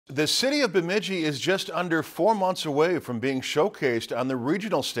The city of Bemidji is just under 4 months away from being showcased on the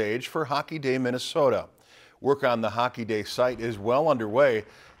regional stage for Hockey Day Minnesota. Work on the Hockey Day site is well underway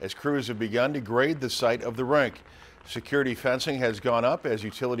as crews have begun to grade the site of the rink. Security fencing has gone up as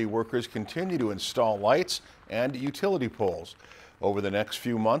utility workers continue to install lights and utility poles. Over the next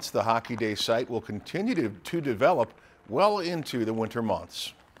few months, the Hockey Day site will continue to develop well into the winter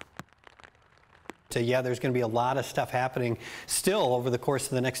months. Yeah, there's going to be a lot of stuff happening still over the course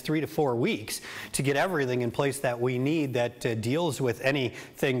of the next 3 to 4 weeks to get everything in place that we need that deals with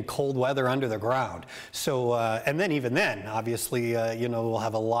anything cold weather under the ground. So, and then even then, obviously, we'll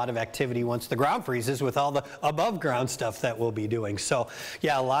have a lot of activity once the ground freezes with all the above ground stuff that we'll be doing. So,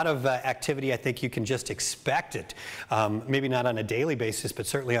 yeah, a lot of activity. I think you can just expect it. Maybe not on a daily basis, but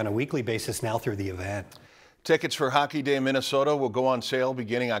certainly on a weekly basis now through the event. Tickets for Hockey Day Minnesota will go on sale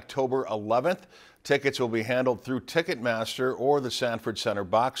beginning October 11th. Tickets will be handled through Ticketmaster or the Sanford Center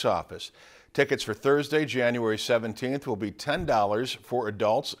box office. Tickets for Thursday, January 17th will be $10 for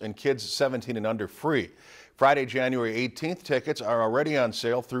adults and kids 17 and under free. Friday, January 18th, tickets are already on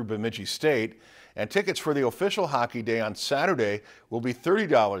sale through Bemidji State. And tickets for the official Hockey Day on Saturday will be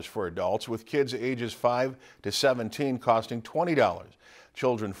 $30 for adults, with kids ages 5 to 17 costing $20.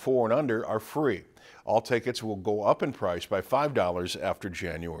 Children 4 and under are free. All tickets will go up in price by $5 after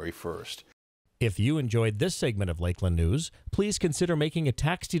January 1st. If you enjoyed this segment of Lakeland News, please consider making a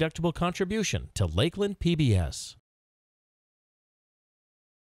tax-deductible contribution to Lakeland PBS.